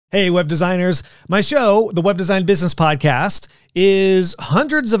Hey, web designers. My show, the Web Design Business Podcast, is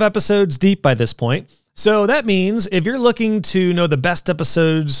hundreds of episodes deep by this point. So that means if you're looking to know the best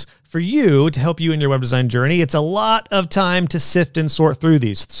episodes for you to help you in your web design journey, it's a lot of time to sift and sort through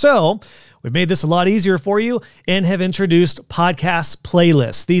these. So we've made this a lot easier for you and have introduced podcast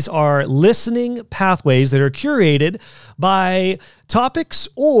playlists. These are listening pathways that are curated by topics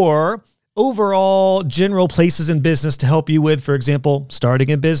or overall general places in business to help you with, for example, starting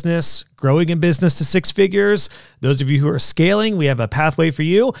in business, growing in business to six figures. Those of you who are scaling, we have a pathway for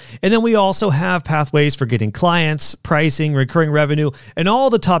you. And then we also have pathways for getting clients, pricing, recurring revenue, and all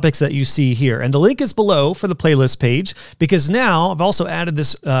the topics that you see here. And the link is below for the playlist page, because now I've also added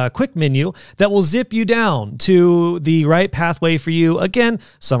this quick menu that will zip you down to the right pathway for you. Again,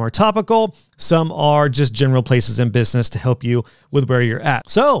 some are topical, some are just general places in business to help you with where you're at.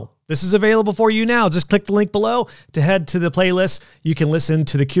 So this is available for you now. Just click the link below to head to the playlist. You can listen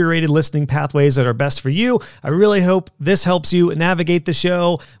to the curated listening pathways that are best for you. I really hope this helps you navigate the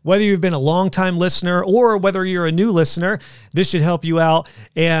show. Whether you've been a longtime listener or whether you're a new listener, this should help you out.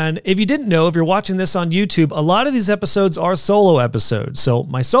 And if you didn't know, if you're watching this on YouTube, a lot of these episodes are solo episodes. So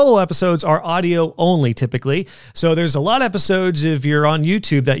my solo episodes are audio only typically. So there's a lot of episodes if you're on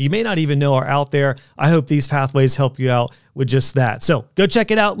YouTube that you may not even know are out there. I hope these pathways help you out with just that. So go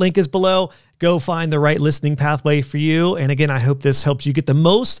check it out. Link is below. Go find the right listening pathway for you. And again, I hope this helps you get the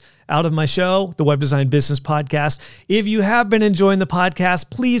most out of my show, the Web Design Business Podcast. If you have been enjoying the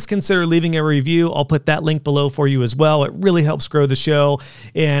podcast, please consider leaving a review. I'll put that link below for you as well. It really helps grow the show.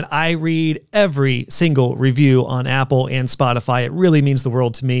 And I read every single review on Apple and Spotify. It really means the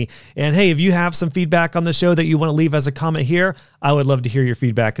world to me. And hey, if you have some feedback on the show that you want to leave as a comment here, I would love to hear your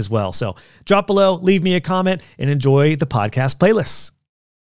feedback as well. So drop below, leave me a comment, and enjoy the podcast playlists.